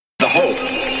hope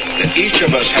that each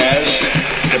of us has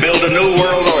to build a new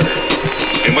world order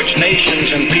in which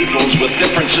nations and peoples with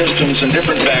different systems and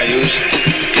different values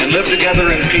can live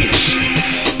together in peace.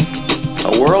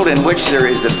 A world in which there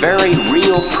is the very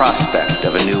real prospect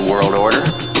of a new world order.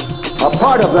 A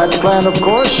part of that plan, of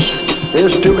course,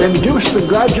 is to induce the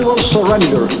gradual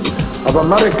surrender of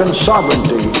American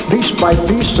sovereignty, piece by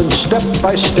piece and step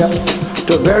by step,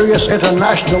 to various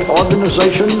international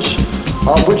organizations,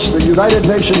 of which the United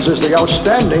Nations is the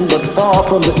outstanding but far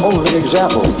from the only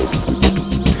example.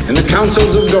 In the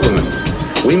councils of government,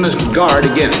 we must guard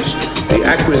against the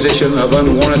acquisition of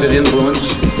unwarranted influence,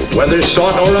 whether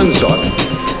sought or unsought,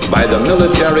 by the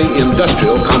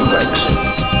military-industrial complex.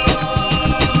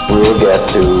 We will get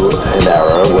to an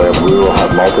era where we will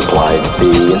have multiplied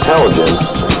the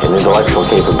intelligence and intellectual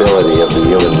capability of the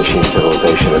human machine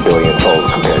civilization a billionfold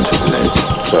compared to today.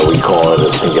 So we call it a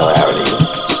singularity.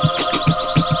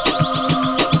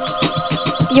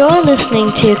 You're listening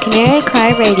to Canary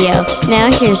Cry Radio.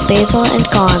 Now here's Basil and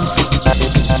Gons.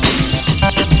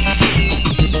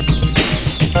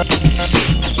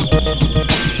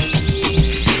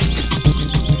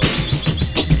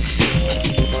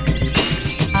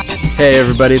 Hey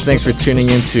everybody, thanks for tuning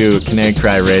into Canary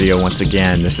Cry Radio once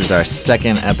again. This is our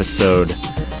second episode,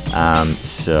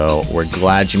 so we're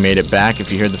glad you made it back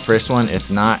if you heard the first one. If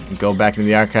not, go back into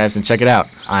the archives and check it out.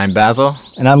 I'm Basil.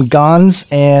 And I'm Gons,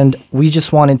 and we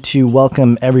just wanted to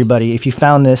welcome everybody. If you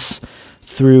found this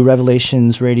through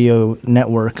Revelations Radio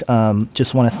Network,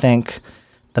 just want to thank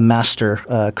the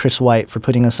master, Chris White, for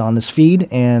putting us on this feed.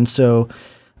 And so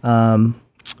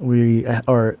we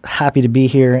are happy to be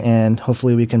here, and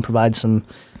hopefully we can provide some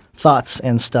thoughts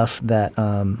and stuff that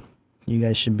you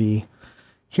guys should be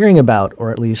hearing about, or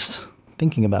at least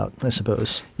thinking about, I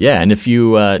suppose. Yeah, and if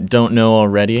you don't know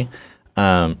already,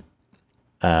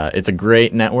 it's a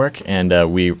great network,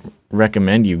 and we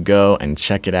recommend you go and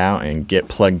check it out and get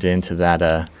plugged into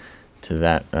that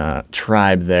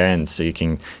tribe there, and so you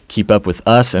can keep up with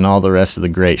us and all the rest of the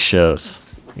great shows.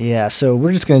 Yeah, so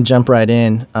we're just going to jump right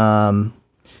in.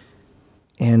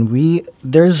 And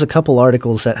there's a couple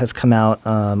articles that have come out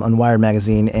on Wired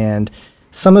Magazine, and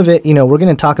some of it, we're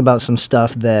going to talk about some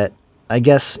stuff that I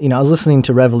guess, I was listening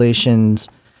to Revelations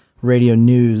Radio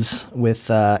News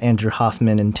with Andrew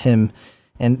Hoffman and Tim,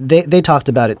 and they talked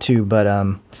about it too, but,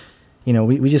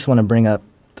 we just want to bring up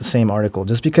the same article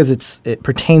just because it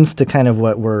pertains to kind of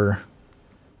what we're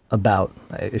about,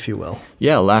 if you will.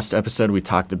 Yeah, last episode we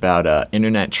talked about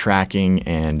internet tracking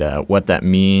and what that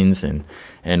means and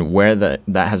where that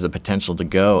has the potential to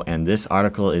go. And this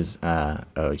article is a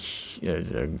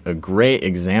great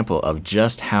example of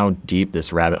just how deep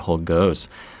this rabbit hole goes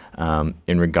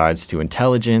in regards to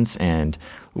intelligence and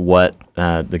what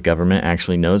the government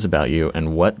actually knows about you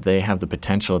and what they have the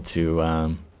potential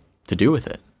to do with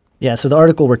it. Yeah, so the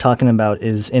article we're talking about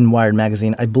is in Wired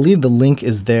Magazine. I believe the link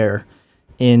is there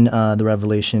in the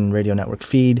Revelation Radio Network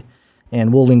feed,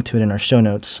 and we'll link to it in our show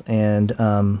notes. And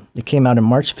it came out on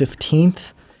March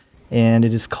 15th, and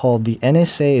it is called "The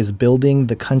NSA is Building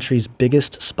the Country's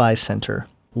Biggest Spy Center.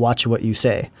 Watch What You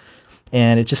Say."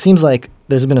 And it just seems like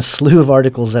there's been a slew of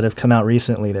articles that have come out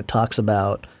recently that talks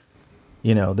about,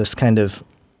 this kind of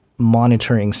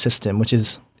monitoring system, which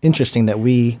is interesting that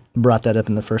we brought that up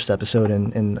in the first episode,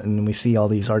 and we see all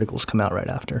these articles come out right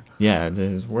after. Yeah,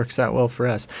 it works out well for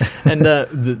us. And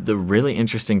the really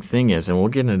interesting thing is, and we'll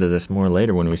get into this more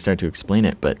later when we start to explain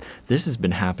it, but this has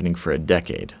been happening for a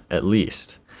decade at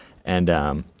least. And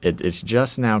it's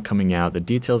just now coming out. The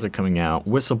details are coming out.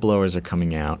 Whistleblowers are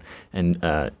coming out, and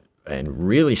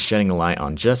really shedding a light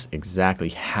on just exactly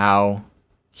how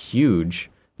huge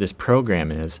this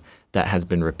program is that has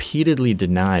been repeatedly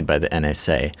denied by the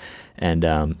NSA. And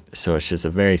so it's just a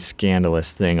very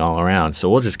scandalous thing all around. So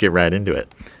we'll just get right into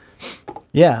it.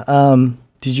 Yeah.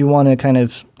 Did you want to kind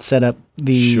of set up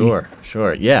the... Sure.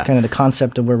 Yeah. Kind of the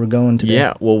concept of where we're going today?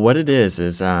 Yeah. Well, what it is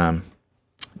the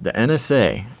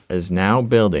NSA is now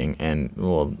building, and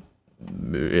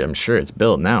I'm sure it's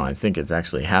built now. I think it's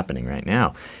actually happening right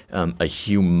now. A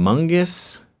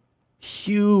humongous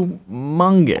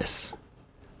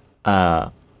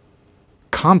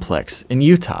complex in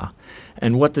Utah.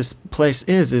 And what this place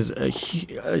is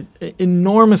an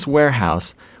enormous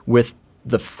warehouse with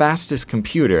the fastest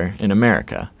computer in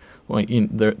America. Well,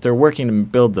 they're working to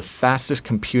build the fastest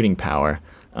computing power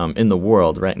in the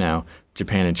world right now.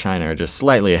 Japan and China are just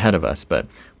slightly ahead of us, but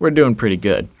we're doing pretty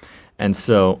good. And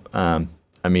so,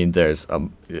 there's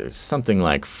something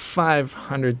like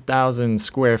 500,000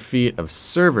 square feet of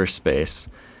server space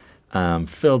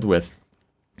filled with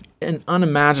an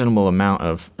unimaginable amount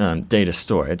of data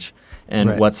storage. And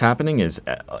Right. what's happening is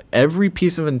every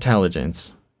piece of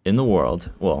intelligence in the world,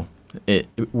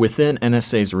 within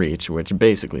NSA's reach, which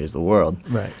basically is the world,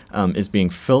 Right. is being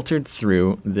filtered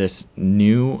through this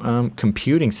new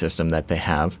computing system that they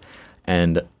have,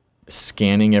 and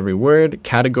scanning every word,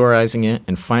 categorizing it,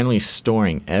 and finally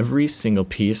storing every single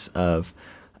piece of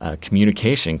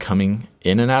communication coming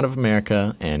in and out of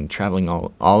America and traveling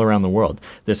all around the world.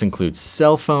 This includes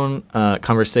cell phone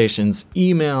conversations,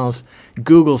 emails,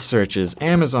 Google searches,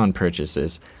 Amazon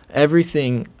purchases,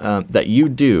 everything that you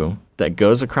do that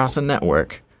goes across a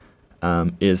network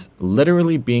is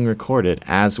literally being recorded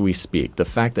as we speak. The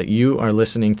fact that you are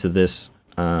listening to this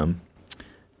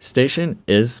station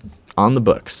is on the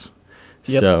books.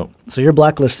 Yep. So you're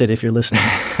blacklisted if you're listening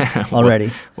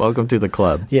already. Welcome to the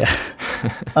club. Yeah.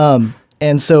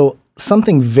 And so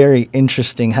something very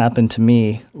interesting happened to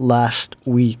me last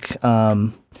week,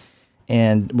 and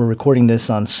we're recording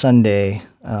this on Sunday,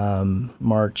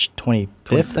 March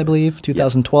 25th, I believe,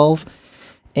 2012.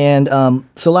 And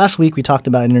so last week we talked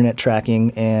about internet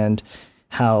tracking and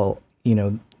how,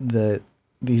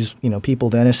 these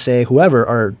people, the NSA, whoever,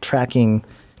 are tracking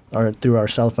through our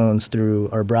cell phones, through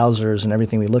our browsers and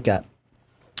everything we look at.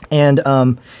 And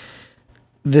I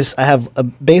have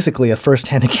basically a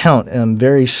first-hand account,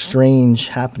 very strange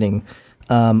happening.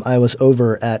 I was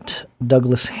over at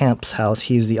Douglas Hamp's house.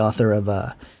 He's the author of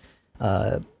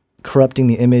Corrupting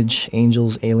the Image,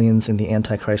 Angels, Aliens, and the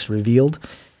Antichrist Revealed.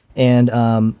 And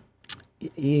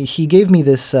he gave me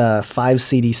this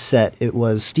 5-CD set. It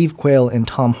was Steve Quayle and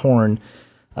Tom Horn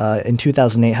in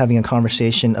 2008 having a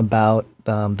conversation about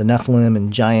the Nephilim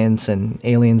and giants and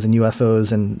aliens and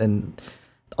UFOs and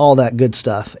all that good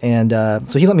stuff. And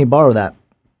so he let me borrow that.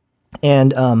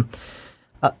 And I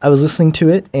was listening to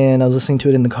it, and I was listening to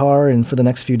it in the car and for the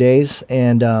next few days.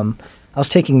 And I was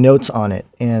taking notes on it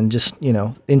and just,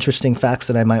 interesting facts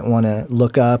that I might want to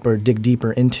look up or dig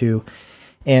deeper into.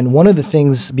 And one of the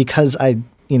things, because I've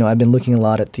been looking a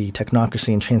lot at the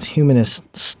technocracy and transhumanist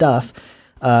stuff,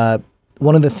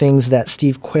 one of the things that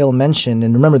Steve Quayle mentioned,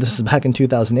 and remember this is back in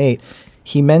 2008,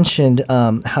 he mentioned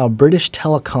how British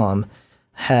Telecom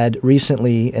had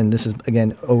recently, and this is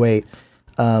again 2008,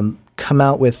 come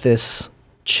out with this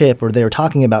chip, or they were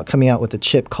talking about coming out with a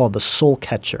chip called the Soul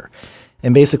Catcher.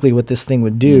 And basically what this thing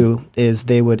would do is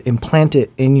they would implant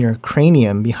it in your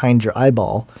cranium behind your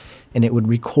eyeball, and it would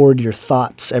record your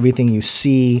thoughts, everything you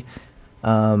see,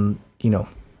 all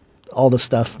the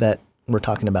stuff that we're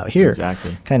talking about here.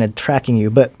 Exactly. Kind of tracking you,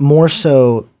 but more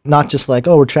so not just like,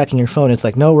 oh, we're tracking your phone. It's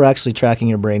like, no, we're actually tracking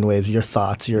your brainwaves, your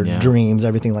thoughts, your dreams,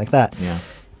 everything like that. Yeah.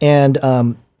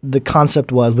 And the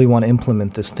concept was we want to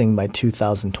implement this thing by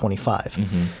 2025.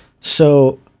 Mm-hmm.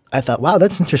 So I thought, wow,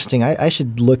 that's interesting. I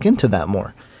should look into that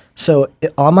more. So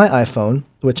on my iPhone,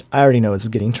 which I already know is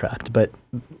getting tracked, but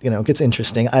it gets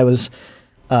interesting. I was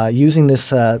using this.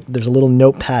 There's a little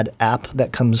notepad app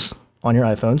that comes on your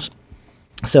iPhones.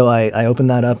 So I opened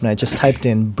that up and I just typed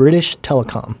in British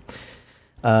Telecom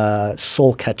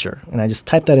Soul Catcher, and I just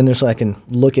typed that in there so I can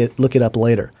look it up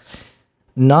later.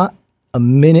 Not a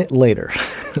minute later,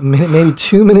 maybe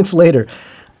 2 minutes later,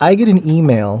 I get an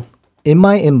email in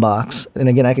my inbox, and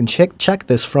again I can check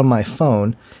this from my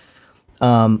phone,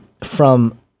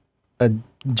 from a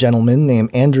gentleman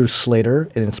named Andrew Slater,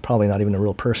 and it's probably not even a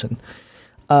real person.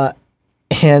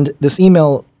 And this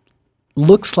email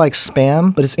looks like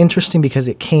spam, but it's interesting because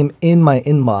it came in my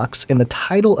inbox, and the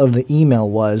title of the email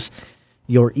was,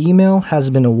 "Your email has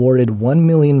been awarded £1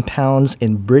 million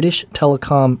in British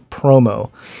Telecom promo.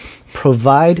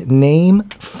 Provide name,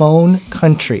 phone,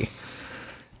 country."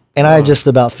 And I just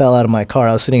about fell out of my car.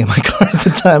 I was sitting in my car at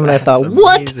the time, and I thought,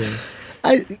 amazing.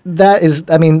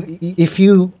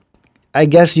 I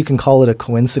guess you can call it a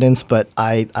coincidence, but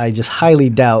I just highly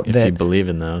doubt if that. you believe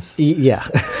in those. Yeah.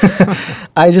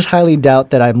 I just highly doubt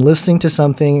that I'm listening to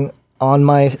something on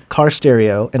my car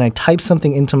stereo and I type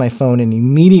something into my phone, and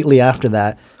immediately after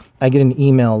that, I get an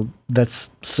email that's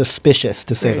suspicious,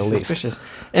 to say the least. Suspicious.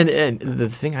 And the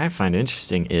thing I find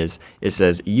interesting is it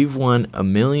says you've won $1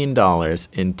 million in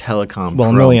telecom.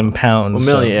 Well, promo. £1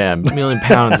 million. £1 million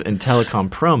in telecom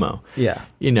promo. Yeah.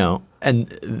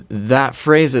 And that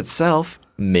phrase itself,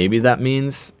 maybe that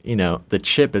means, the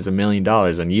chip is $1 million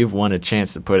and you've won a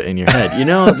chance to put it in your head.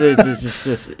 The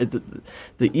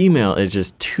email is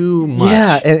just too much.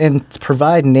 Yeah, and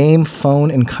provide name,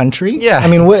 phone, and country. Yeah. I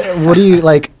mean, what do you,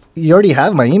 like, you already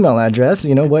have my email address.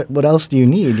 What else do you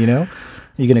need, Are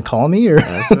you going to call me? Or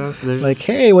like,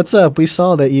 hey, what's up? We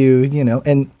saw that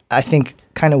and I think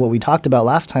kind of what we talked about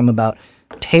last time about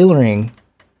tailoring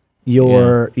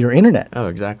your internet. Oh,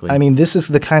 exactly. I mean, this is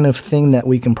the kind of thing that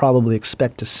we can probably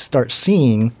expect to start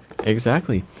seeing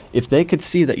Exactly. If they could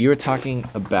see that you were talking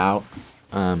about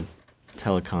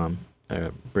telecom,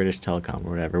 British Telecom or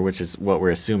whatever, which is what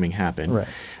we're assuming happened, Right.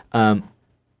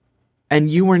 and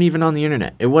you weren't even on the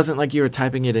internet. It wasn't like you were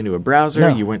typing it into a browser. No.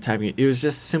 You weren't typing it. It was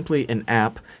just simply an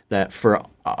app that, for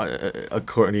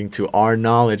according to our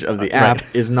knowledge of the app,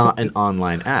 is not an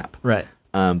online app. Right.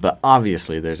 But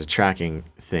obviously, there's a tracking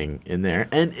thing in there,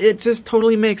 and it just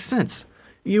totally makes sense.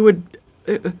 You would,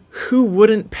 who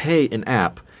wouldn't pay an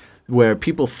app where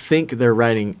people think they're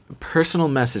writing personal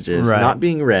messages, Right. not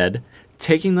being read,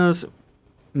 taking those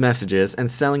messages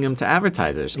and selling them to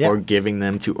advertisers, Yeah. or giving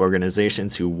them to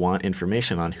organizations who want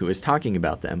information on who is talking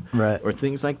about them, Right. or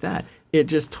things like that? It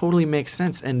just totally makes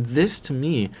sense. And this, to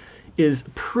me, is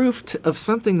proof of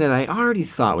something that I already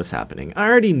thought was happening. I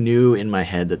already knew in my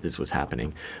head that this was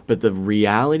happening. But the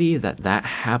reality that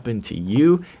happened to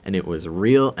you, and it was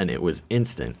real and it was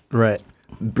instant, Right.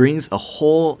 brings a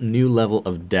whole new level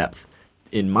of depth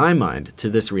in my mind to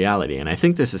this reality. And I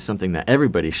think this is something that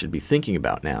everybody should be thinking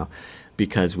about now,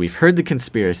 because we've heard the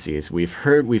conspiracies, we've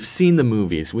seen the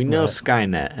movies, we know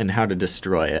Skynet and how to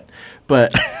destroy it.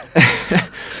 But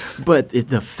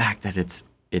the fact that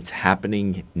it's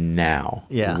happening now,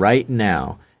 Yeah. right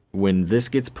now, when this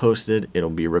gets posted, it'll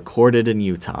be recorded in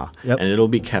Utah, Yep. and it'll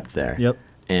be kept there. Yep.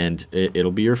 And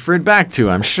it'll be referred back to,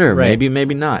 I'm sure. Right.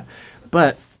 Maybe not.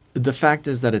 But the fact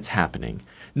is that it's happening.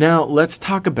 Now, let's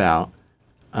talk about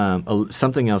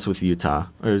something else with Utah.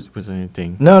 Or was there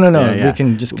anything? No. We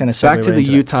can just kind of back to right the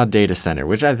into that. Utah Data Center,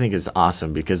 which I think is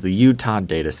awesome, because the Utah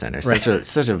Data Center,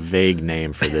 such a vague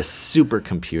name for this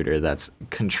supercomputer that's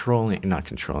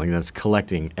that's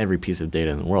collecting every piece of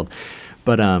data in the world.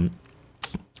 But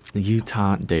the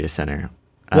Utah Data Center.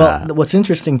 Well, what's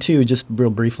interesting too, just real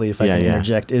briefly, if I can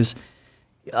interject, is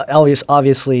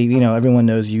obviously, everyone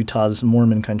knows Utah's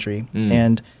Mormon country,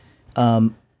 and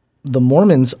the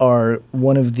Mormons are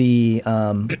one of the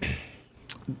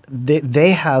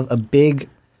they have a big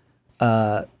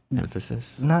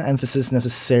emphasis, not emphasis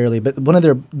necessarily, but one of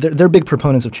they're big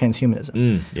proponents of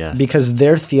transhumanism. Yes, because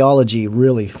their theology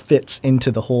really fits into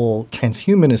the whole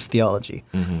transhumanist theology.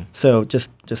 So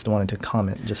just wanted to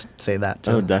comment, just say that.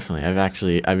 Oh,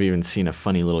 definitely. I've even seen a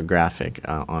funny little graphic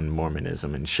on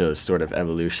Mormonism, and shows sort of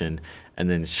evolution, and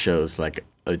then shows like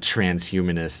a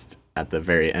transhumanist at the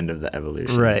very end of the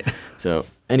evolution. Right. So,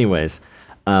 anyways,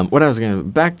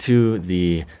 back to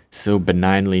the so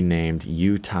benignly named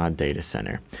Utah Data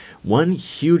Center. One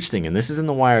huge thing, and this is in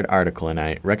the Wired article, and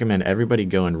I recommend everybody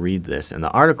go and read this. And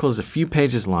the article is a few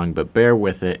pages long, but bear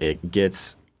with it. It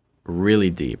gets really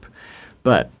deep.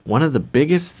 But one of the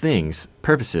biggest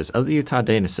purposes of the Utah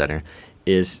Data Center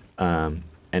is, and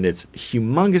its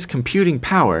humongous computing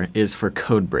power, is for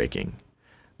code breaking.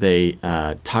 They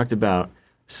talked about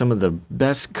some of the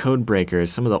best code breakers,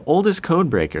 some of the oldest code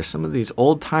breakers, some of these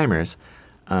old timers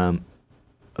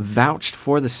vouched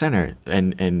for the center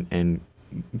and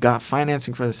got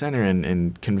financing for the center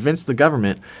and convinced the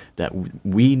government that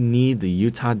we need the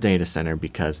Utah Data Center,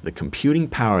 because the computing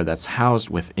power that's housed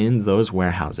within those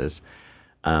warehouses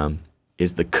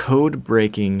is the code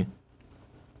breaking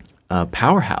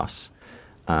powerhouse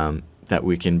that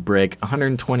we can break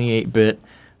 128-bit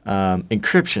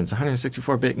encryptions,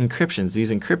 164-bit encryptions,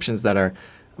 these encryptions that are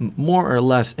more or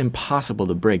less impossible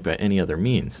to break by any other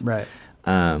means. Right.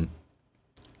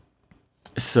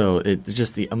 So it's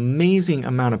just the amazing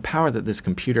amount of power that this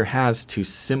computer has to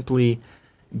simply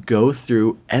go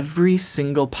through every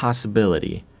single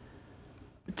possibility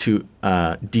to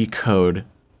decode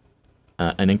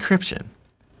an encryption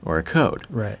or a code.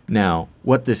 Right. Now,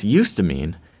 what this used to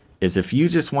mean is if you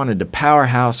just wanted to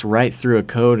powerhouse right through a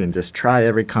code and just try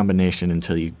every combination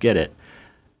until you get it,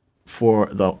 for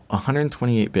the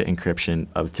 128-bit encryption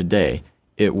of today,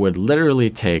 it would literally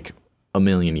take 1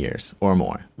 million years or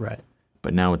more. Right.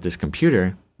 But now with this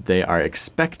computer, they are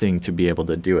expecting to be able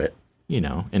to do it,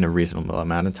 in a reasonable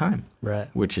amount of time. Right.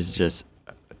 Which is just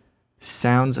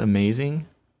sounds amazing,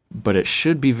 but it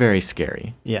should be very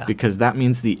scary. Yeah. Because that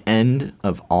means the end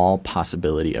of all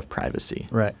possibility of privacy.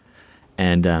 Right.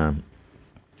 And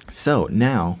so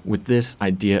now, with this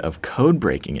idea of code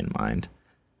breaking in mind,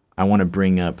 I want to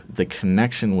bring up the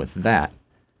connection with that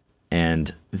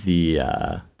and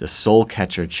the soul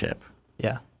catcher chip.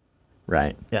 Yeah.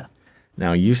 Right? Yeah.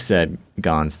 Now, you said,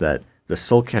 Gons, that the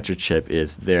soul catcher chip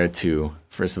is there to,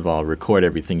 first of all, record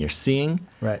everything you're seeing.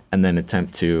 Right. And then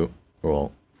attempt to,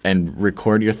 and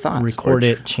record your thoughts. Record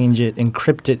it, change it,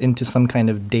 encrypt it into some kind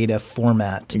of data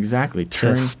format. Exactly.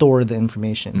 To store the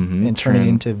information and turn it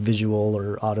into visual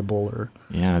or audible or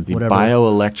the whatever.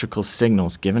 Bioelectrical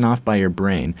signals given off by your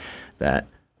brain that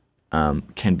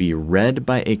can be read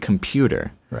by a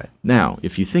computer Right. Now,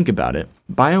 if you think about it,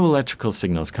 bioelectrical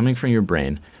signals coming from your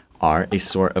brain are a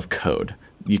sort of code.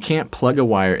 You can't plug a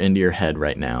wire into your head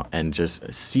right now and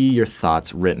just see your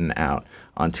thoughts written out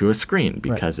onto a screen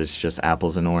because it's just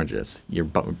apples and oranges. Your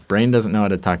brain doesn't know how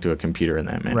to talk to a computer in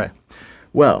that manner. Right.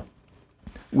 Well,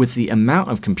 with the amount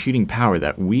of computing power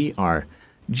that we are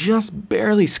just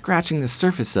barely scratching the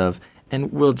surface of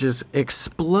and will just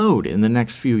explode in the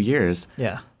next few years,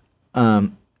 Yeah.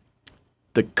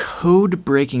 the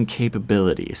code-breaking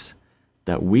capabilities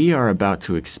that we are about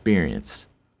to experience,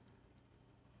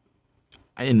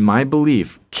 in my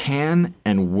belief, can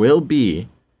and will be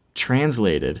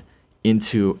translated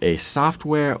into a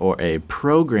software or a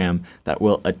program that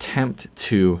will attempt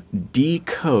to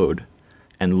decode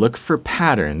and look for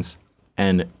patterns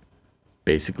and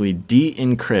basically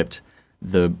de-encrypt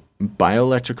the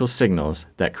bioelectrical signals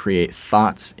that create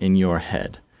thoughts in your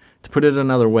head. To put it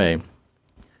another way,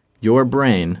 your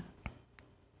brain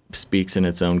speaks in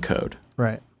its own code.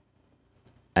 Right.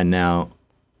 And now,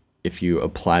 if you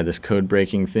apply this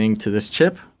code-breaking thing to this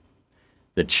chip,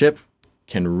 the chip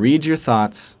can read your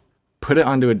thoughts, put it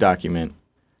onto a document,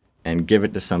 and give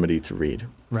it to somebody to read.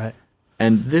 Right.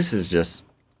 And this is just,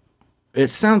 it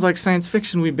sounds like science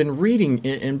fiction we've been reading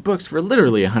in books for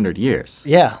literally 100 years.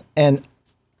 Yeah. And,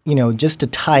 just to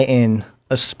tie in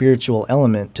a spiritual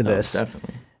element to this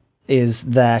Definitely. is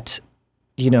that,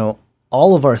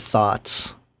 all of our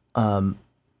thoughts,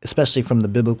 especially from the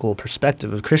biblical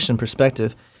perspective, of Christian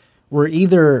perspective, we're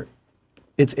either,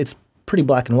 it's pretty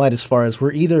black and white as far as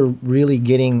we're either really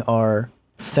getting our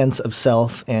sense of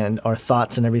self and our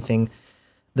thoughts and everything,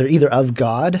 they're either of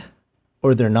God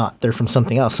or they're not. They're from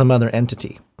something else, some other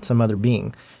entity, some other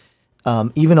being.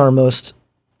 Even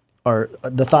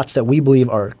the thoughts that we believe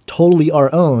are totally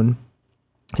our own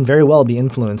can very well be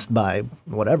influenced by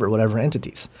whatever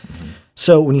entities. Mm-hmm.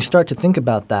 So when you start to think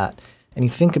about that, and you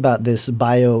think about this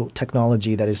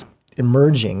biotechnology that is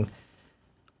emerging,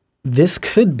 this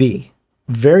could be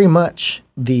very much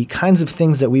the kinds of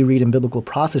things that we read in biblical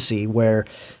prophecy, where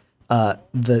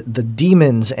the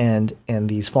demons and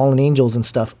these fallen angels and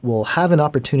stuff will have an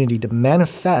opportunity to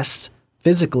manifest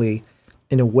physically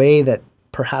in a way that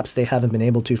perhaps they haven't been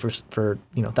able to for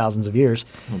thousands of years.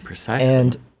 Well, precisely.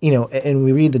 And and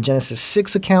we read the Genesis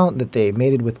 6 account that they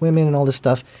mated with women and all this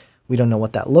stuff. We don't know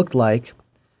what that looked like.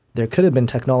 There could have been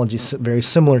technology very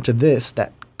similar to this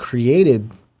that created,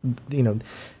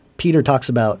 Peter talks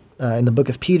about, in the book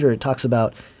of Peter, it talks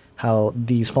about how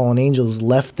these fallen angels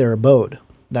left their abode.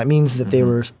 That means that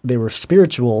they were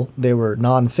spiritual, they were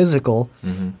non-physical,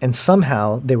 and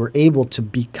somehow they were able to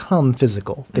become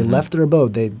physical. They left their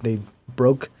abode. They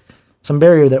broke some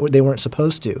barrier that they weren't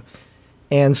supposed to.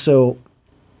 And so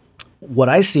what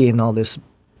I see in all this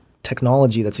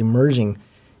technology that's emerging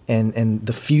and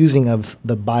the fusing of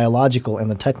the biological and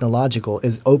the technological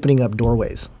is opening up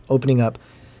doorways, opening up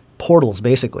portals,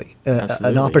 basically,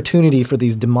 an opportunity for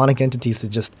these demonic entities to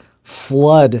just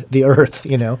flood the earth,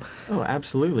 Oh,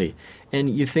 absolutely. And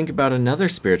you think about another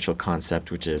spiritual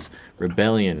concept, which is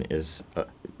rebellion is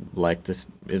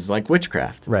like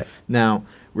witchcraft. Right. Now,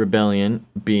 rebellion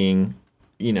being,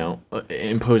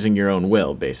 imposing your own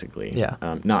will, basically. Yeah.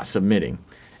 Not submitting.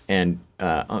 And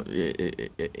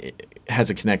it has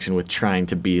a connection with trying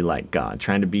to be like God,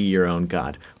 trying to be your own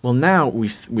God. Well, now we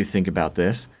think about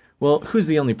this. Well, who's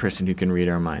the only person who can read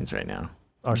our minds right now?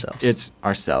 Ourselves. It's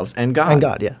ourselves and God. And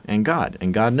God, yeah. And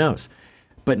God knows.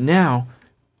 But now,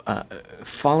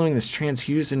 following this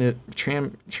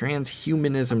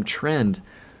transhumanism trend,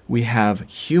 we have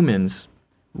humans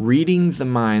reading the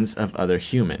minds of other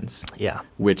humans. Yeah.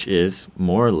 Which is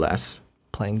more or less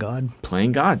playing God,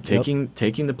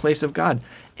 taking the place of God.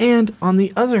 And on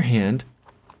the other hand,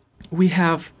 we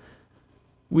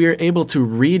are able to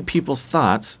read people's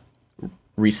thoughts,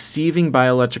 receiving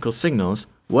biological signals.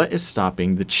 What is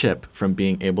stopping the chip from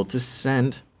being able to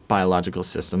send biological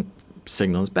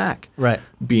signals back? Right.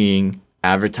 Being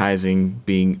advertising,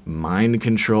 being mind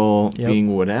control,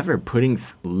 being whatever,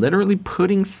 literally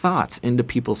putting thoughts into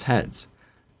people's heads.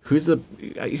 Who's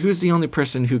the only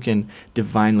person who can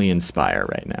divinely inspire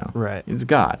right now? Right. It's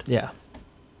God. Yeah.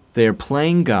 They are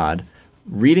playing God,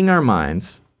 reading our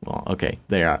minds. Well, okay,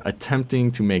 they are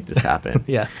attempting to make this happen.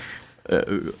 Yeah.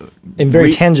 And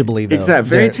very tangibly, though. Exactly,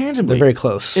 very tangibly. They're very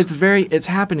close. It's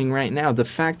happening right now. The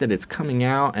fact that it's coming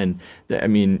out, and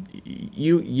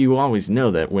you always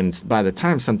know that by the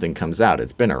time something comes out,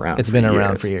 it's been around. It's been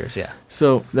around for years, yeah.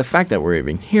 So the fact that we're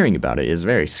even hearing about it is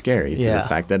very scary. To the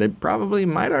fact that it probably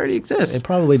might already exist. It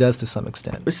probably does to some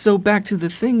extent. So back to the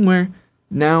thing where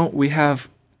now we have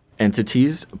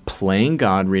entities playing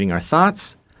God, reading our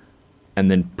thoughts, and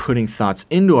then putting thoughts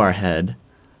into our head.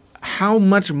 how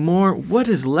much more? What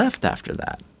is left after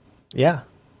that? Yeah.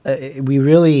 We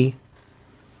really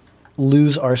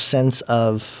lose our sense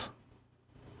of,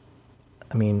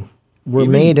 I mean, we're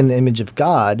made in the image of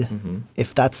God.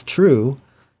 If that's true,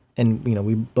 and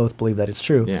we both believe that it's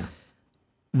true,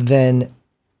 then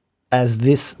as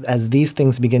these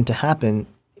things begin to happen,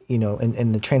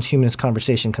 and the transhumanist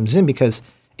conversation comes in, because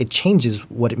it changes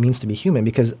what it means to be human.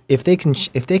 Because if they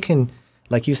can,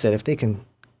 like you said, if they can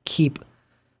keep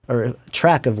or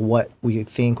track of what we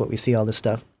think, what we see, all this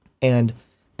stuff, and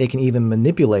they can even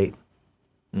manipulate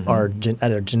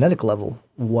at a genetic level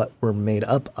what we're made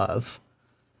up of,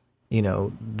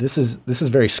 this is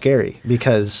very scary,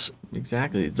 because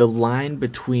exactly the line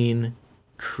between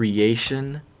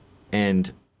creation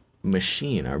and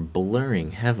machine are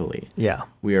blurring heavily. Yeah.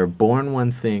 We are born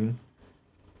one thing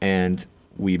and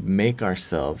we make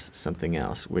ourselves something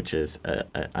else, which is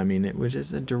which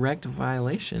is a direct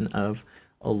violation of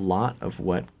a lot of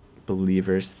what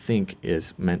believers think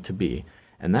is meant to be.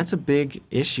 And that's a big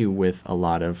issue with a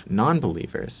lot of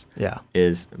non-believers. Yeah.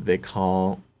 Is they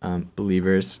call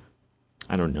believers,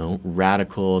 I don't know,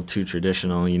 radical, too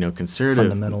traditional,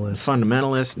 conservative,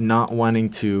 fundamentalist, not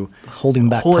wanting to holding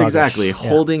back progress. Exactly,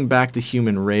 holding back the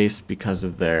human race because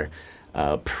of their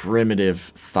primitive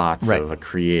thoughts of a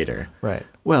creator. Right.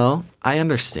 Well, I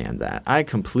understand that. I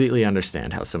completely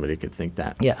understand how somebody could think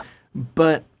that. Yeah.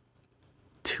 But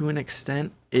to an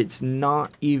extent, it's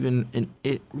not even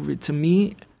to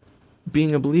me,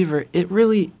 being a believer, it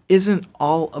really isn't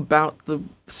all about the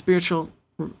spiritual.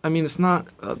 I mean, it's not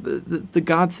the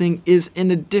God thing is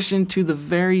in addition to the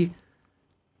very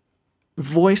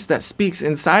voice that speaks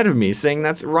inside of me saying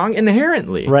that's wrong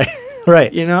inherently. Right.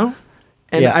 Right.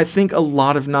 And I think a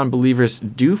lot of non-believers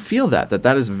do feel that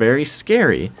is very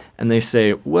scary, and they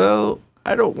say, well,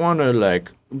 I don't want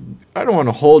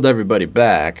to hold everybody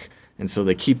back. And so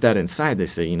they keep that inside. They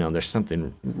say, there's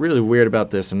something really weird about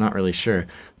this. I'm not really sure.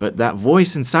 But that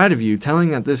voice inside of you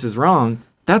telling that this is wrong,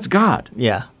 that's God.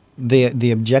 Yeah. The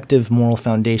objective moral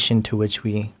foundation to which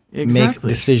we make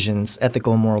decisions,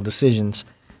 ethical and moral decisions,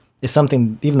 is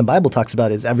something even the Bible talks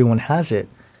about. Is everyone has it.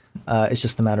 It's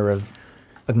just a matter of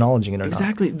acknowledging it or not.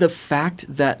 Exactly. The fact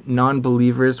that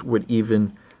non-believers would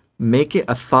even make it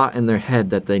a thought in their head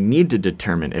that they need to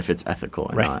determine if it's ethical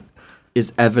or not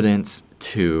is evidence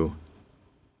to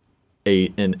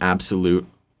an absolute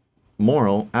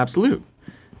moral absolute.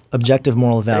 Objective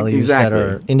moral values that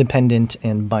are independent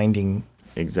and binding.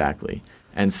 Exactly.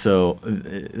 And so,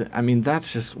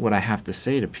 that's just what I have to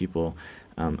say to people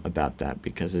about that,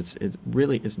 because it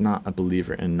really is not a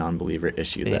believer and non-believer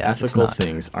issue. The ethical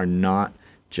things are not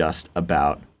just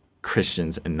about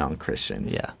Christians and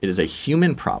non-Christians. Yeah. It is a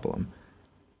human problem.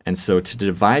 And so to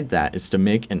divide that is to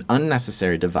make an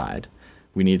unnecessary divide.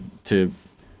 We need to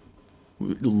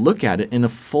look at it in a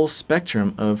full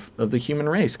spectrum of the human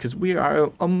race, because we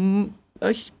are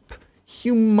a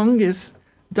humongous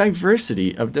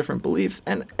diversity of different beliefs,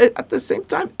 and at the same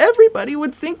time, everybody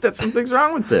would think that something's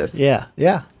wrong with this. Yeah.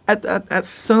 At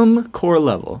some core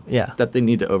level. Yeah. That they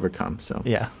need to overcome. So.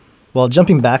 Yeah. Well,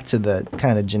 jumping back to the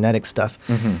kind of the genetic stuff,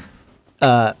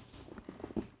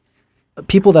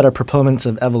 people that are proponents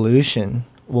of evolution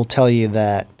will tell you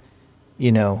that,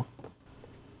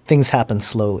 things happen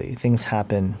slowly. Things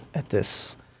happen at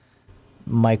this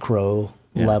micro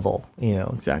level,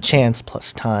 chance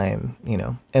plus time,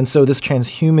 And so this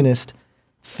transhumanist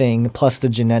thing plus the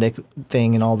genetic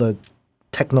thing and all the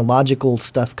technological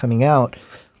stuff coming out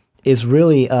is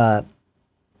really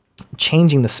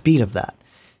changing the speed of that.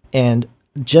 And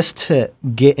just to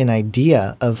get an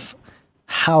idea of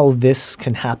how this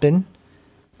can happen,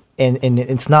 and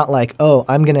it's not like, oh,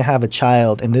 I'm going to have a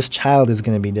child and this child is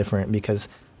going to be different, because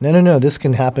no, this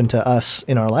can happen to us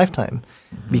in our lifetime.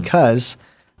 Because,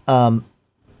 Tom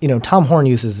Horn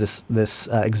uses this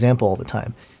example all the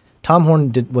time. Tom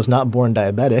Horn was not born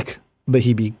diabetic, but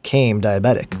he became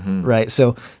diabetic, right?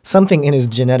 So something in his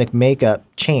genetic makeup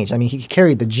changed. I mean, he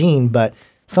carried the gene, but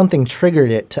something triggered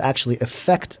it to actually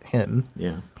affect him.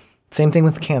 Yeah. Same thing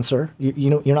with cancer.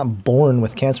 You're not born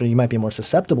with cancer. You might be more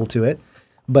susceptible to it,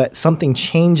 but something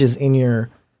changes in your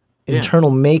internal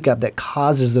makeup that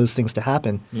causes those things to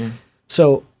happen. Yeah.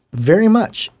 So very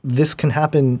much this can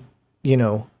happen,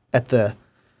 at the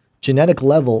genetic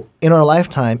level in our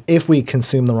lifetime if we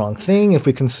consume the wrong thing, if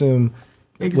we consume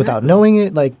without knowing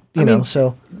it,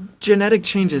 so. Genetic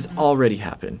changes already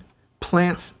happen.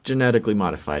 Plants genetically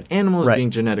modified, animals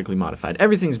being genetically modified,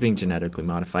 everything's being genetically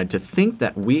modified. To think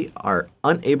that we are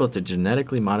unable to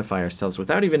genetically modify ourselves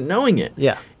without even knowing it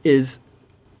is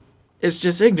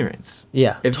just ignorance.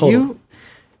 Yeah, if totally.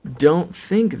 Don't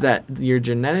think that your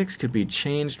genetics could be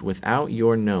changed without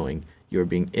your knowing. You're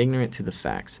being ignorant to the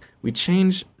facts. We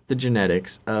change the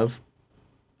genetics of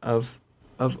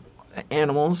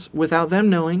animals without them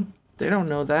knowing. They don't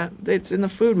know that. It's in the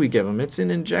food we give them. It's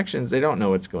in injections. They don't know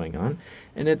what's going on,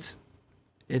 and it's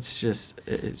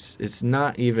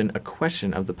not even a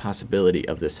question of the possibility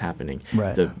of this happening.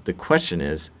 Right. The question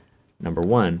is, number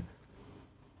one,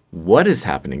 what is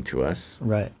happening to us?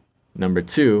 Right. Number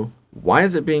two, why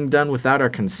is it being done without our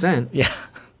consent? Yeah.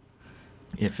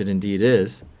 If it indeed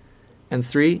is. And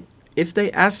three, if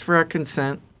they asked for our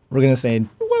consent, We're going to say,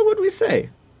 what would we say?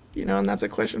 And that's a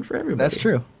question for everybody. that's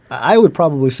true. I would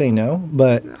probably say no,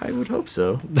 but I would hope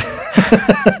so.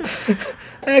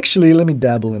 actually, let me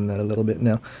dabble in that a little bit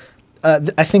now.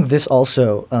 I think this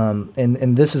also,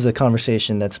 and this is a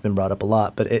conversation that's been brought up a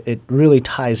lot, but it really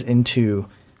ties into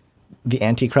the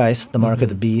Antichrist, the mark of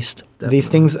the beast, Definitely. these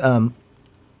things. And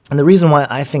the reason why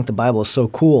I think the Bible is so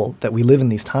cool that we live in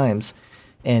these times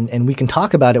and we can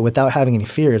talk about it without having any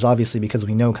fear is obviously because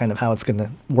we know kind of how it's going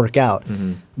to work out.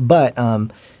 But,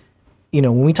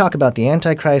 when we talk about the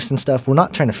Antichrist and stuff, we're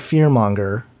not trying to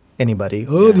fearmonger anybody.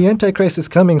 Oh, the Antichrist is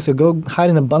coming, so go hide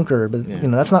in a bunker. But,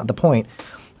 that's not the point.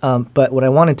 But what I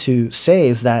wanted to say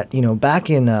is that, back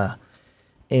in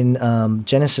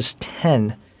Genesis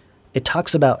 10, it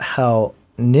talks about how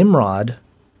Nimrod,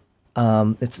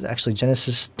 it's actually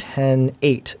Genesis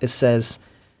 10:8, it says,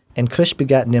 and Cush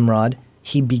begat Nimrod,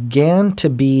 he began to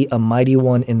be a mighty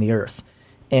one in the earth.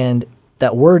 And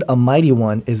that word, a mighty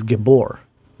one, is Gibor,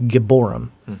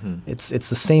 Giborim. It's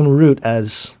the same root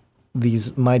as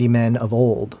these mighty men of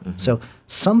old. So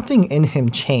something in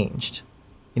him changed.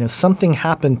 Something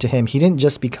happened to him. He didn't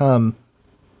just become,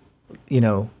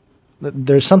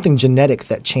 there's something genetic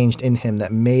that changed in him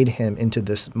that made him into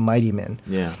this mighty man.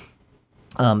 Yeah.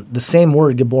 The same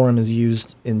word, Giborim, is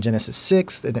used in Genesis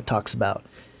 6, and it talks about,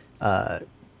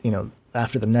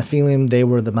 after the Nephilim, they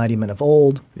were the mighty men of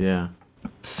old. Yeah.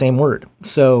 Same word.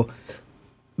 So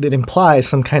it implies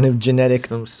some kind of genetic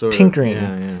Some sort tinkering.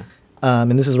 Yeah.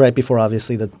 And this is right before,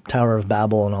 obviously, the Tower of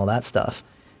Babel and all that stuff.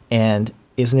 And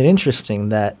isn't it interesting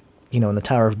that, in the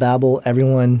Tower of Babel,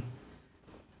 everyone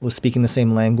was speaking the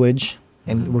same language,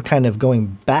 and we're kind of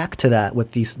going back to that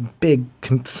with these big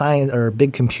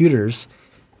big computers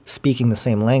speaking the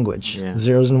same language,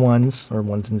 zeros and ones, or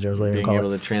ones and zeros, whatever you Being call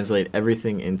able it. to translate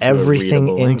everything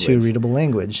into Readable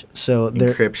language. So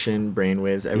encryption,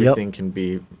 brainwaves, everything can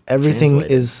be everything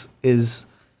translated. is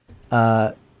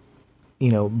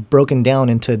broken down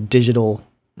into digital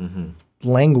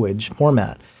language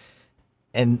format.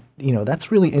 And,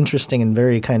 that's really interesting and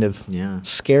very kind of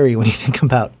scary when you think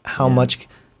about how much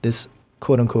this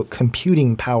quote-unquote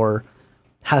computing power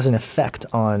has an effect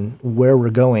on where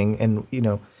we're going. And,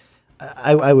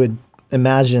 I would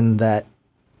imagine that,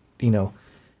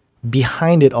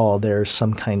 behind it all, there's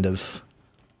some kind of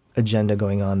agenda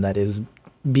going on that is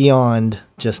beyond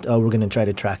just, we're going to try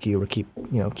to track you or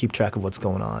keep track of what's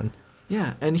going on.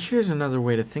 Yeah, and here's another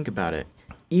way to think about it.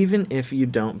 Even if you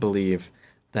don't believe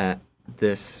that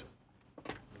this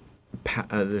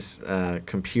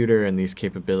computer and these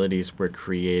capabilities were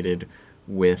created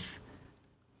with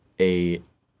a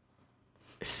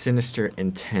sinister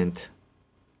intent,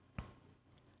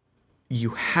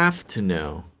 you have to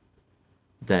know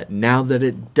that now that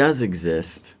it does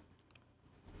exist,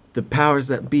 the powers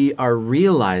that be are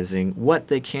realizing what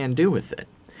they can do with it.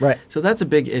 Right. So that's a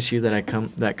big issue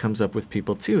that comes up with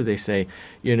people too. They say,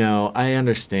 I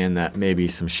understand that maybe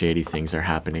some shady things are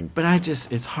happening, but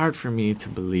it's hard for me to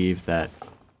believe that,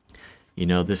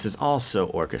 this is all so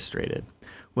orchestrated.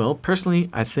 Well, personally,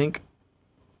 I think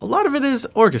a lot of it is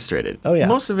orchestrated. Oh, yeah.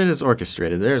 Most of it is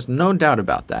orchestrated. There's no doubt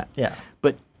about that. Yeah.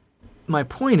 But my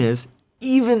point is,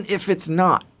 even if it's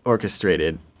not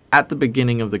orchestrated at the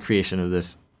beginning of the creation of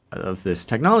this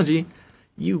technology,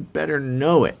 you better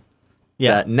know it.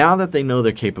 Yeah. That now that they know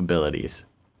their capabilities,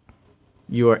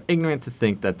 you are ignorant to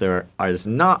think that there is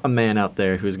not a man out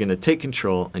there who's going to take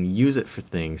control and use it for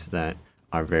things that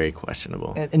are very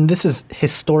questionable. And this is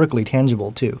historically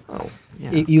tangible, too. Oh,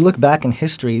 yeah. You look back in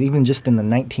history, even just in the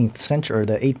 19th century or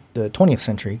the 20th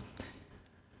century,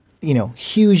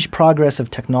 huge progress of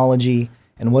technology.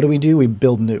 And what do? We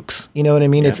build nukes. You know what I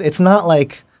mean? Yeah. It's not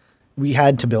like we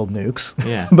had to build nukes,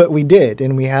 Yeah. but we did.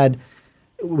 And we had,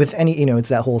 with any, it's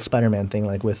that whole Spider-Man thing,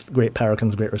 like with great power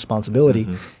comes great responsibility.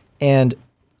 And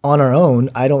on our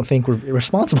own, I don't think we're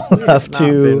responsible enough Not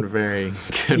to. been very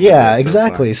good. Yeah,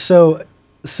 exactly. So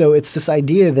it's this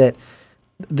idea that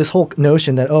this whole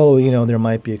notion that, there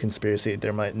might be a conspiracy,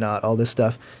 there might not, all this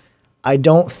stuff. I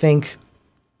don't think,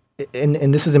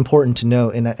 and this is important to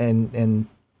note and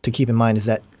to keep in mind, is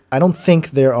that I don't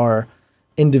think there are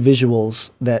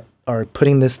individuals that are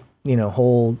putting this,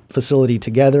 whole facility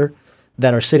together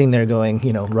that are sitting there going,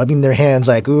 rubbing their hands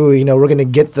like, ooh, we're going to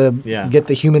get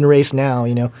the human race now,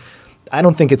 I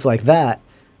don't think it's like that.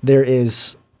 There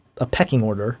is a pecking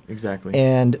order. Exactly.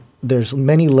 And there's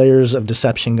many layers of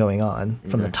deception going on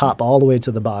from the top all the way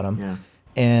to the bottom. Yeah.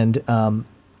 And,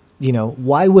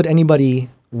 why would anybody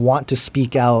want to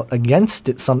speak out against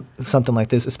it, something like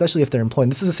this, especially if they're employed?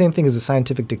 This is the same thing as a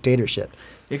scientific dictatorship.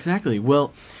 Exactly.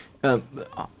 Well,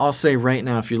 I'll say right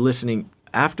now, if you're listening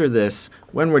after this,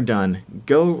 when we're done,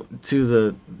 go to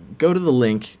the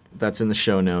link that's in the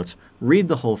show notes, read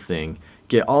the whole thing,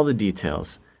 get all the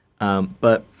details.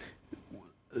 But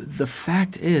the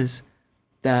fact is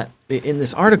that in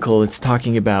this article, it's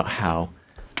talking about how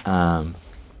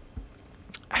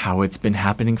it's been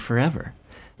happening forever.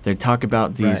 They talk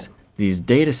about these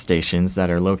data stations that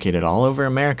are located all over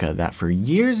America that for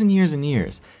years and years and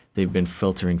years, they've been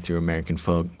filtering through American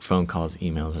phone calls,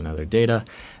 emails, and other data.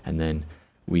 And then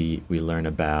we learn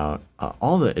about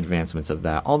all the advancements of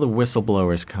that. All the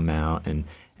whistleblowers come out. And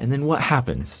then what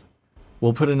happens?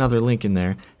 We'll put another link in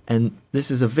there. And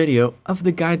this is a video of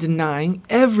the guy denying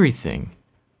everything.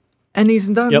 And he's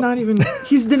not even,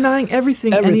 he's denying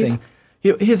everything. Everything.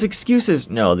 And his excuse is,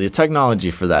 no, the technology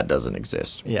for that doesn't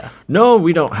exist. Yeah. No,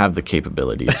 we don't have the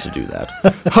capabilities to do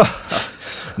that.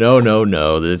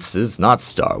 No, this is not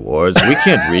Star Wars. We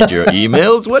can't read your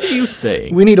emails. What are you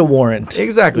saying? We need a warrant.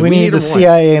 Exactly. We need the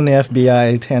CIA and the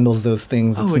FBI handles those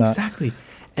things. Oh, exactly.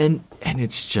 And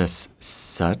it's just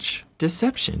such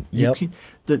deception.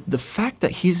 The fact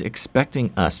that he's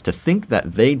expecting us to think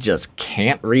that they just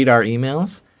can't read our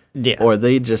emails, or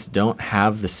they just don't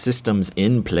have the systems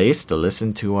in place to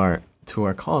listen to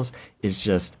our calls is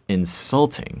just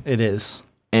insulting. It is.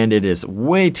 And it is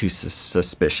way too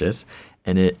suspicious.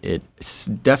 And it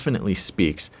definitely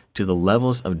speaks to the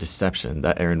levels of deception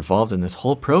that are involved in this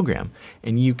whole program.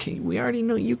 And we already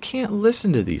know you can't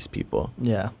listen to these people.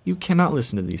 Yeah. You cannot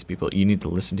listen to these people. You need to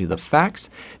listen to the facts.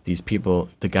 These people,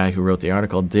 the guy who wrote the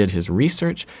article did his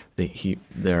research.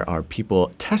 There are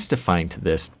people testifying to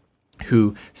this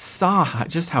who saw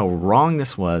just how wrong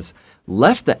this was,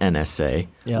 left the NSA,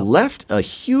 left a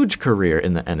huge career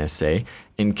in the NSA,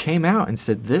 and came out and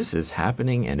said, this is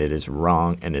happening and it is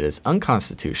wrong and it is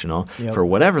unconstitutional for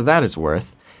whatever that is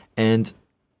worth. And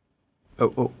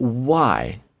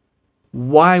why?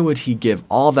 Why would he give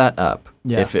all that up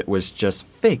if it was just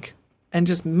fake and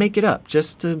just make it up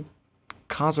just to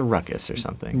cause a ruckus or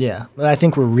something? Yeah. I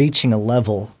think we're reaching a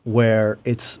level where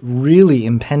it's really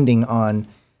impending on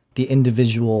the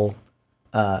individual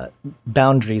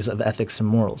boundaries of ethics and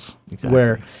morals. Exactly.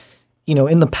 Where,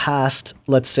 in the past,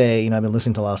 let's say, I've been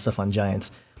listening to a lot of stuff on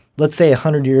giants. Let's say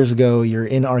 100 years ago, you're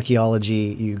in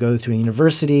archaeology, you go to a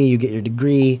university, you get your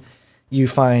degree, you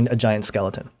find a giant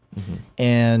skeleton. Mm-hmm.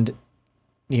 And,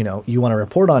 you want to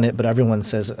report on it, but everyone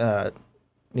says,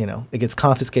 it gets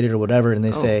confiscated or whatever, and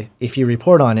they say, if you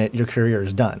report on it, your career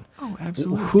is done. Oh,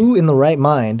 absolutely. Who in the right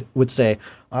mind would say,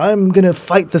 I'm going to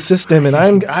fight the system and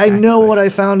I know what I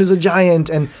found is a giant,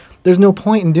 and there's no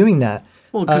point in doing that.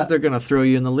 Well, because they're going to throw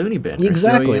you in the loony bin.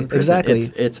 Exactly, exactly.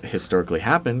 It's historically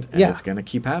happened, and it's going to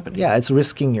keep happening. Yeah, it's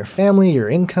risking your family, your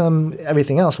income,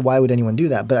 everything else. Why would anyone do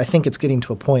that? But I think it's getting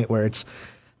to a point where it's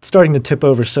starting to tip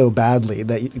over so badly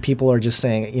that people are just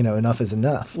saying, enough is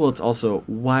enough. Well, it's also,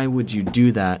 why would you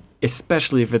do that,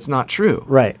 especially if it's not true?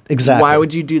 Right, exactly. Why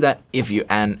would you do that if you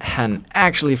hadn't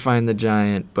actually find the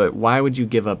giant, but why would you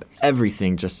give up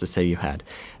everything just to say you had?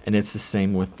 And it's the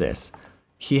same with this.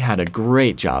 He had a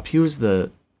great job. He was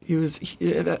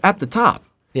at the top.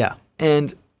 Yeah.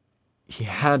 And he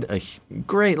had a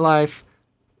great life,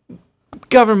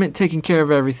 government taking care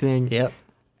of everything. Yep.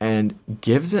 And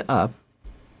gives it up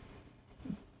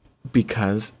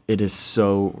because it is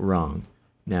so wrong.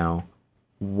 Now,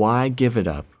 why give it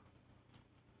up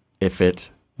if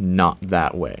it's not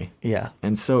that way? Yeah.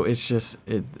 And so it's just,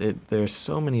 there's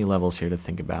so many levels here to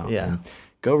think about. Yeah. And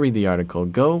go read the article,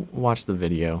 go watch the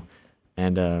video,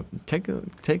 and take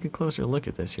a closer look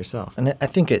at this yourself. And I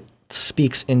think it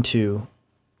speaks into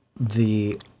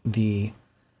the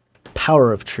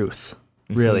power of truth,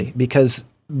 really, because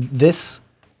this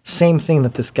same thing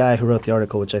that this guy who wrote the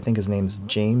article, which I think his name's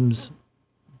James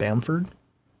Bamford,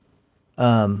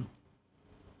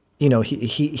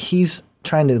 he's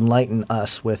trying to enlighten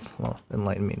us with, well,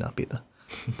 enlighten may not be the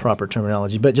proper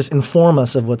terminology, but just inform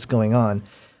us of what's going on.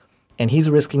 And he's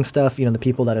risking stuff. The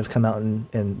people that have come out and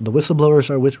the whistleblowers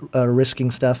are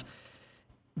risking stuff.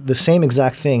 The same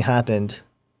exact thing happened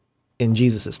in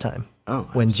Jesus' time. Oh,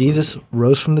 when absolutely. Jesus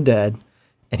rose from the dead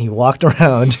and he walked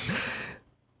around.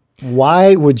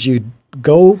 Why would you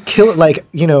go kill, like,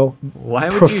 Why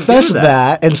would you do profess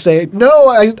that and say, no,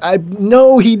 I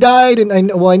know he died, and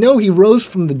I know he rose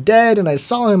from the dead, and I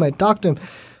saw him, I talked to him.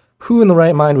 Who in the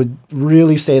right mind would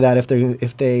really say that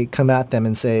if they come at them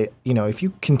and say, if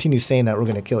you continue saying that, we're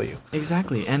going to kill you?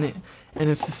 Exactly, and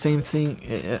it's the same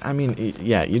thing. I mean,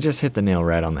 yeah, you just hit the nail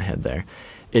right on the head there.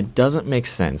 It doesn't make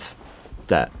sense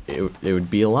that it would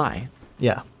be a lie.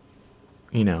 Yeah.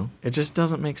 It just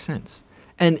doesn't make sense.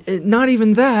 And not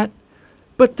even that,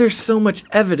 but there's so much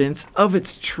evidence of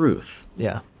its truth.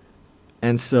 Yeah.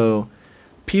 And so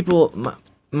people,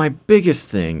 my biggest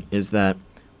thing is that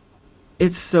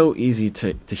it's so easy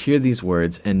to hear these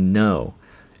words and know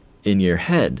in your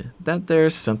head that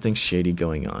there's something shady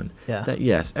going on. Yeah. That,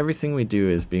 yes, everything we do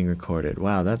is being recorded.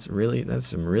 Wow, that's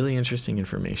some really interesting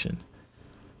information.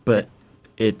 But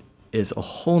it is a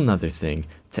whole nother thing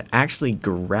to actually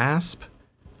grasp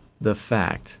the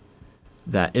fact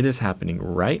that it is happening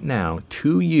right now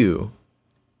to you,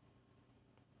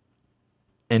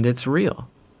 and it's real.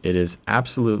 It is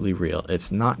absolutely real.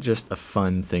 It's not just a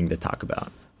fun thing to talk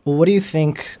about. Well, what do you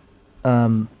think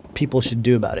people should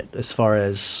do about it, as far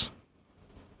as,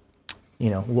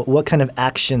 what kind of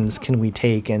actions can we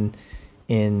take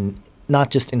in not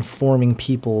just informing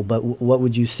people, but what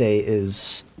would you say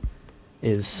is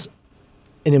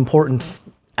an important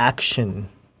action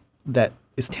that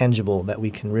is tangible that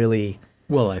we can really...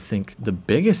 Well, I think the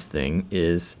biggest thing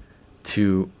is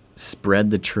to spread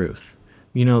the truth.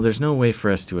 There's no way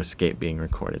for us to escape being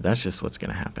recorded. That's just what's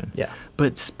going to happen. Yeah.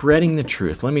 But spreading the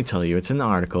truth, let me tell you, it's in the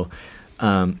article.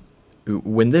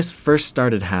 When this first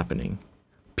started happening,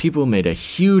 people made a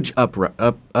huge uproar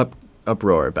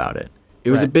about it.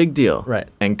 It was a big deal. Right.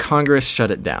 And Congress shut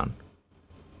it down.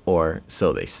 Or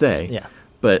so they say. Yeah.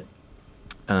 But,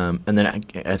 and then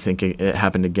I think it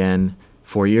happened again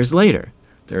 4 years later.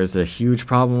 There was a huge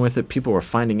problem with it. People were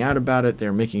finding out about it. They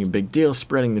were making a big deal,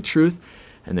 spreading the truth.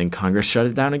 And then Congress shut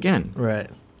it down again. Right.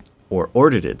 Or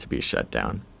ordered it to be shut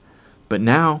down. But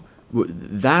now,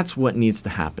 that's what needs to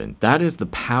happen. That is the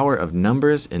power of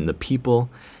numbers in the people,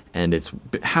 and it's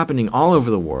happening all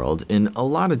over the world in a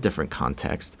lot of different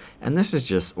contexts. And this is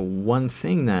just one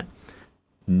thing that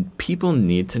people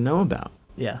need to know about.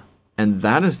 Yeah. And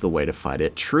that is the way to fight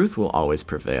it. Truth will always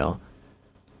prevail.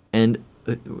 And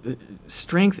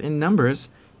strength in numbers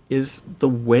is the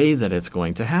way that it's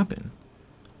going to happen.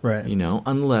 Right.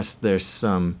 Unless there's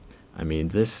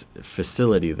this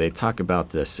facility, they talk about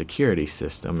the security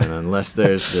system, and unless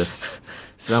there's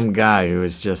some guy who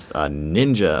is just a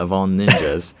ninja of all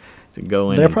ninjas to go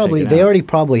in they already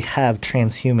probably have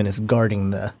transhumanists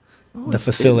guarding the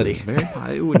facility.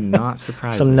 It would not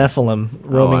surprise some me. Nephilim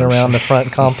roaming around the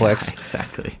front complex. Yeah,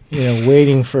 exactly.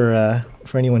 Waiting for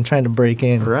anyone trying to break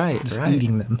in. Right.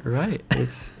 Eating them. Right.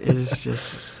 It's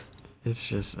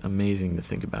just amazing to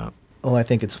think about. Oh, I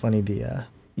think it's funny, the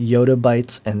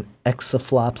yottabytes and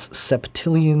exaflops,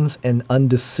 septillions and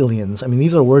undecillions. I mean,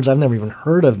 these are words I've never even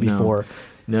heard of before.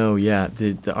 No, yeah.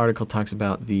 The article talks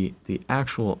about the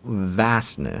actual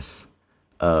vastness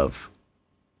of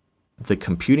the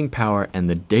computing power and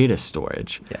the data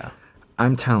storage. Yeah.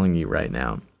 I'm telling you right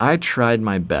now, I tried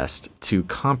my best to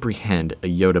comprehend a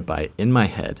yottabyte in my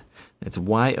head. It's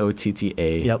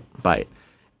YOTTA byte.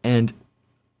 And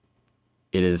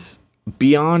it is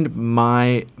beyond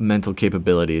my mental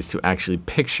capabilities to actually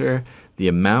picture the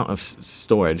amount of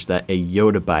storage that a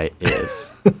yottabyte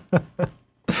is.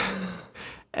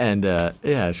 And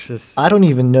it's just... I don't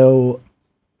even know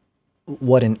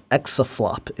what an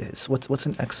exaflop is. What's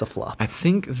an exaflop? I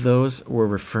think those were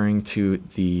referring to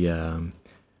the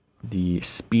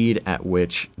speed at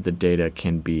which the data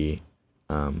can be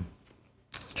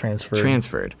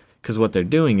transferred. Because what they're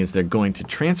doing is they're going to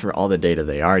transfer all the data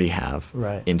they already have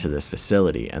into this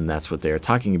facility. And that's what they're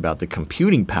talking about, the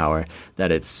computing power,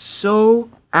 that it's so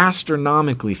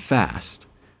astronomically fast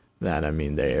that,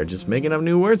 they are just making up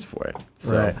new words for it.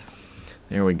 So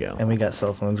there we go. And we got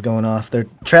cell phones going off. They're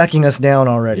tracking us down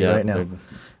already right now.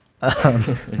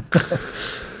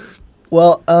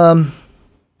 Well,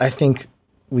 I think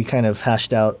we kind of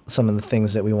hashed out some of the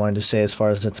things that we wanted to say as far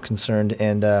as that's concerned.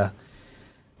 And,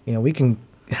 we can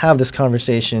have this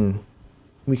conversation.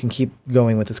 We can keep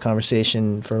going with this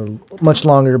conversation for much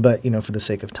longer, but for the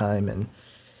sake of time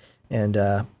and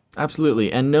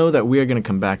absolutely, and know that we are going to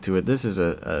come back to it. This is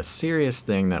a serious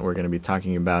thing that we're going to be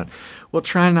talking about. We'll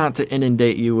try not to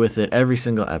inundate you with it every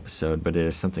single episode, but it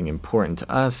is something important to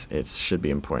us. It should be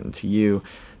important to you.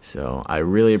 So I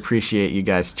really appreciate you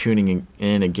guys tuning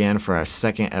in again for our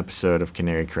second episode of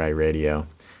Canary Cry Radio,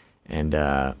 and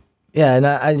and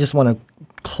I just want to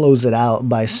close it out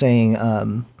by saying,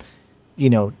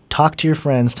 talk to your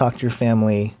friends, talk to your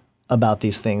family about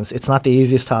these things. It's not the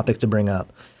easiest topic to bring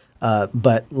up.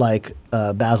 But like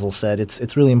Basil said,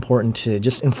 it's really important to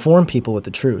just inform people with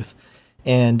the truth.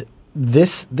 And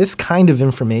this kind of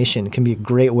information can be a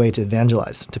great way to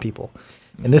evangelize to people.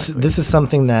 And this is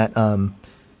something that I'm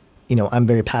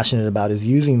very passionate about, is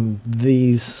using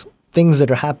these things that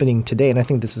are happening today. And I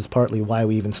think this is partly why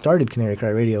we even started Canary Cry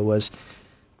Radio, was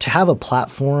to have a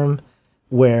platform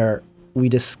where we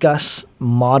discuss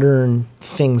modern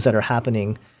things that are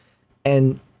happening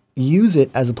and use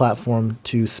it as a platform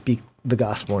to speak the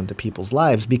gospel into people's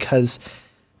lives, because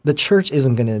the church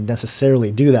isn't going to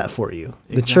necessarily do that for you.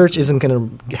 Exactly. The church isn't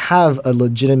going to have a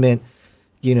legitimate,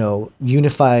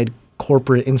 unified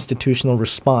corporate institutional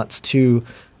response to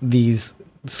these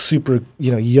super,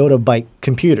 Yoda-bite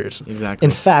computers. Exactly.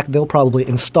 In fact, they'll probably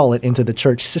install it into the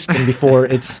church system before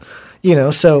it's,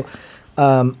 so,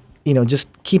 just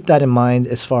keep that in mind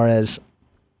as far as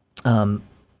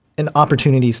and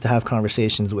opportunities to have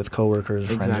conversations with coworkers,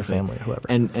 friends, or family, or whoever.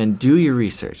 And do your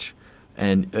research.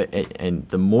 And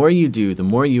the more you do, the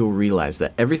more you will realize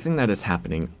that everything that is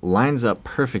happening lines up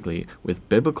perfectly with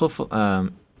biblical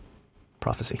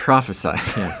prophecy. Yeah,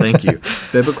 thank you.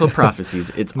 Biblical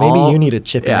prophecies. It's maybe you need a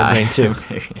chip in your brain too.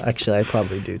 Okay. Actually, I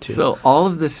probably do too. So all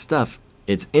of this stuff,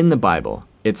 it's in the Bible.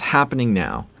 It's happening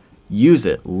now. Use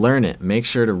it, learn it, make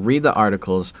sure to read the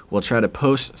articles. We'll try to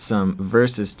post some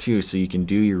verses too, so you can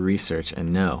do your research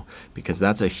and know, because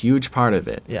that's a huge part of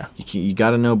it. Yeah. You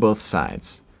got to know both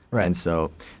sides. Right. And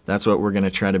so that's what we're going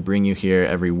to try to bring you here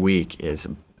every week, is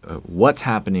what's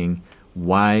happening,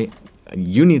 why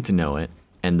you need to know it,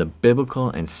 and the biblical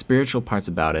and spiritual parts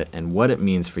about it, and what it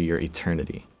means for your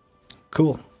eternity.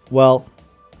 Cool. Well.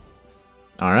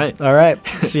 All right.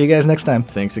 See you guys next time.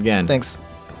 Thanks again. Thanks.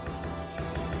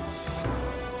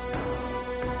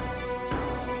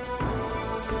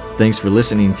 Thanks for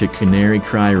listening to Canary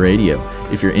Cry Radio.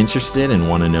 If you're interested and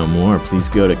want to know more, please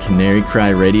go to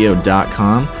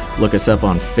canarycryradio.com. Look us up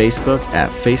on Facebook at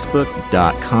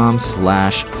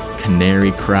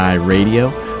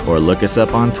facebook.com/canarycryradio, or look us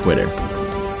up on Twitter.